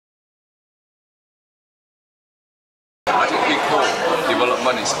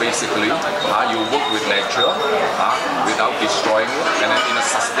development is basically you work with nature without destroying it, and then in a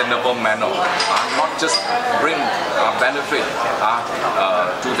sustainable manner, not just bring benefit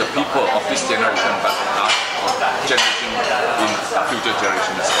to the people of this generation, but generation in future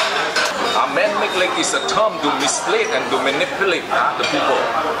generations. Man-made lake is a term to mislead and to manipulate the people.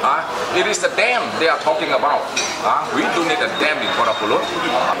 It is the dam they are talking about. We do need a dam in Kota Belud.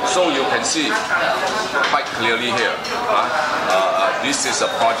 So you can see quite clearly here. This is a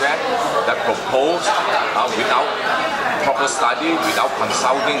project that proposed without proper study, without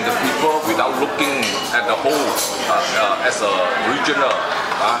consulting the people, without looking at the whole as a regional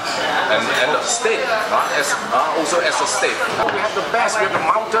and the state, also as a state. We have the best. We have the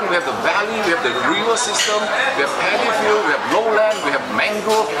mountain, we have the valley, we have the river system, we have paddy field, we have lowland, we have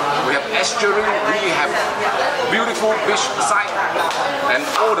mangrove, we have estuary, we have beautiful beach side, and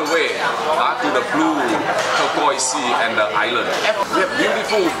all the way to the blue turquoise sea and the island. We have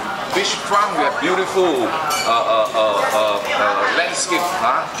beautiful beachfront, we have beautiful landscape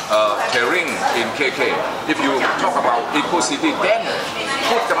terrain in KK. If you talk about eco-city, then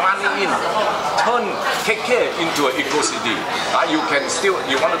put the money in, turn KK into an eco-city. You can still,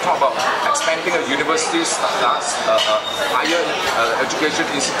 you want to talk about expanding a university, higher education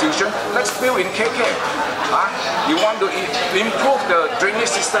institution, let's build in KK. You want to improve the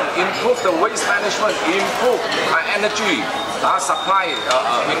drainage system, improve the waste management, improve energy supply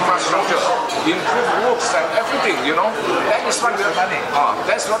infrastructure, improve roads and everything, you know. That is what we are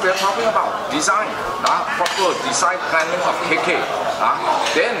that's what we are talking about. Design, proper design planning of KK.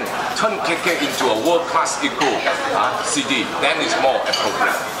 Then turn KK into a world-class eco city. Then it's more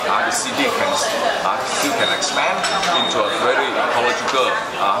appropriate. The city can still can expand into a very ecological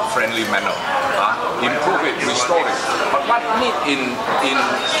friendly manner. Improve it, restore it. But what need in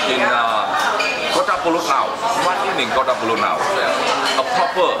Kota Belud now? What in Kota Belud now? A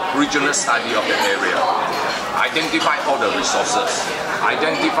proper regional study of the area. Identify all the resources.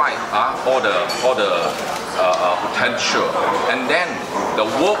 Identify all the potential, and then the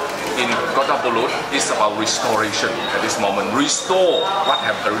work in Kota Belud is about restoration at this moment. Restore what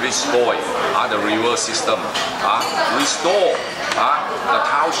have already spoiled, the river system. Restore the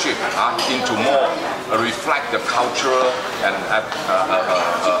township into more reflect the culture and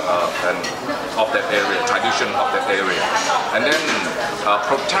of that area, tradition of that area, and then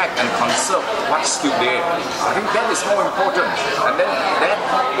protect and conserve what's still there. I think that is more important, and then that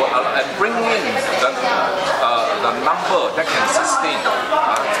will bring in the number that can sustain,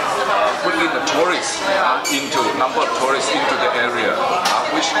 bring in the tourists number of tourists into the area,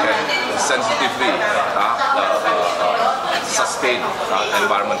 which can sensitively sustain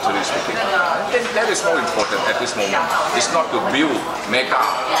environmentally speaking. I think that is more important at this moment. It's not to build mega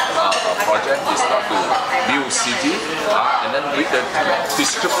project, it's not to build city, and then with the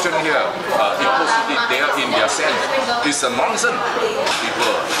description here, eco-city there in their sense, is a nonsense.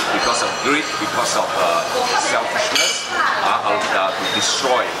 People, because of greed, because of selfishness, to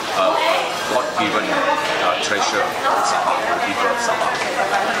destroy God-given treasure of Sabah, the people of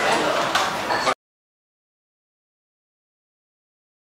Sabah.